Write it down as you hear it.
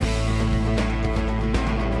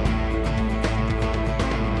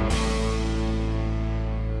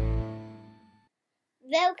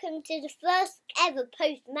welcome to the first ever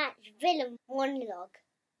post-match Villa monologue.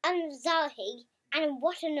 I'm Zahi, and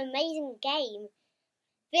what an amazing game.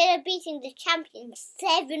 Villa beating the champions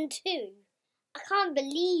 7-2. I can't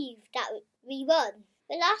believe that we won.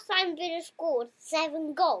 The last time Villa scored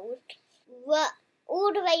 7 goals were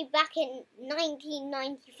all the way back in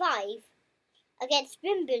 1995 against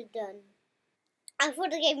Wimbledon. I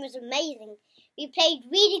thought the game was amazing. We played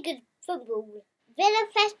really good football. Villa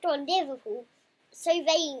pressed on Liverpool, so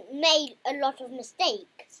they made a lot of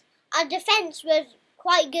mistakes. Our defence was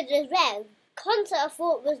quite good as well. Konsa I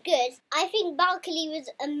thought was good. I think Barkley was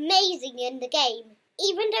amazing in the game.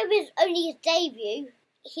 Even though it was only his debut,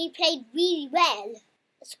 he played really well,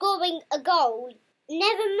 scoring a goal.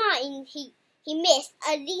 Never mind he missed,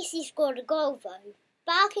 at least he scored a goal though.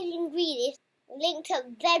 Barkley and Grealish linked up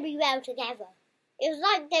very well together. It was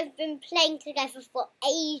like they've been playing together for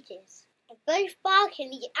ages. Both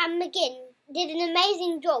Barkley and McGinn did an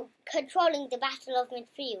amazing job controlling the battle of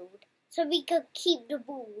midfield, so we could keep the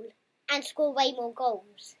ball and score way more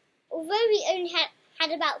goals. Although we only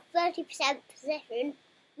had about 30% possession,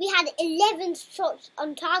 we had 11 shots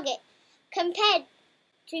on target compared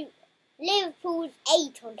to Liverpool's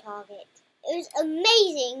 8 on target. It was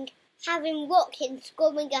amazing having Watkins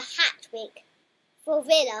scoring a hat-trick for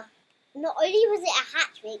Villa. Not only was it a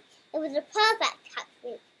hat-trick, it was a perfect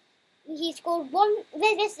hat-trick. He scored one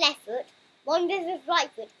with his left foot, one with his right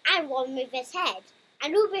foot, and one with his head,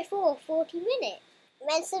 and all before 40 minutes.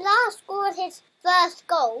 When Salah scored his first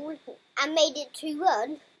goal and made it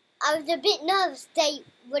 2-1, I was a bit nervous they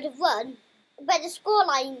would have won, but the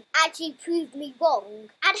scoreline actually proved me wrong.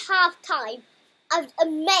 At half-time, I was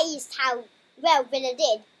amazed how well Villa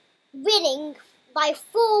did, winning by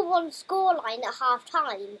 4-1 scoreline at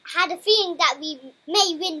half-time. I had a feeling that we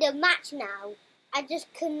may win the match now. I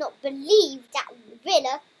just could not believe that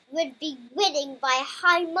Villa would be winning by a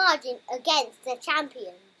high margin against the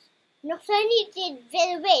champions. Not only did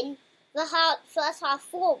Villa win the first half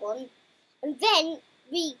 4-1, and then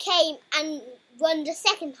we came and won the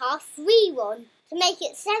second half 3-1 to make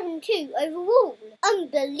it 7-2 overall.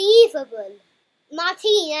 Unbelievable!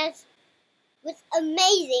 Martinez was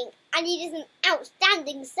amazing and he did an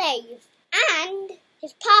outstanding save. And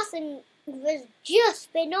his passing was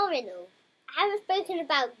just phenomenal. I haven't spoken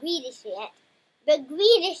about Grealish yet, but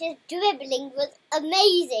Grealish's dribbling was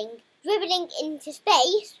amazing. Dribbling into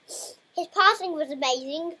space, his passing was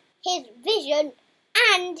amazing, his vision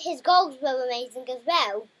and his goals were amazing as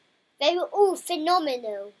well. They were all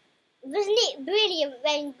phenomenal. Wasn't it brilliant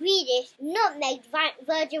when Grealish nutmegged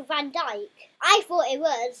Virgil van Dijk? I thought it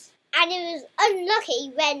was. And it was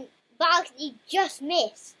unlucky when Barkley just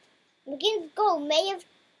missed. McGinn's goal may have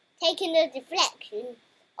taken a deflection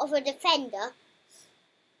of a defender,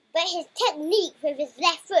 but his technique with his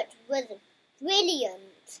left foot was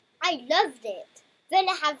brilliant. I loved it.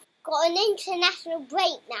 Villa have got an international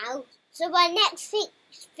break now, so our next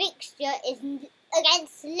fixture is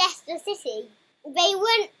against Leicester City. They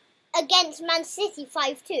won against Man City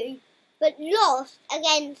 5-2, but lost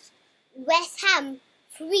against West Ham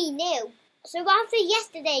 3-0. So after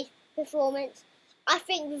yesterday's performance, I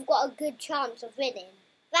think we've got a good chance of winning.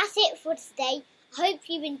 That's it for today. I hope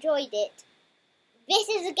you enjoyed it. This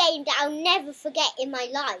is a game that I'll never forget in my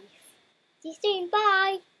life. See you soon.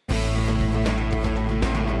 Bye.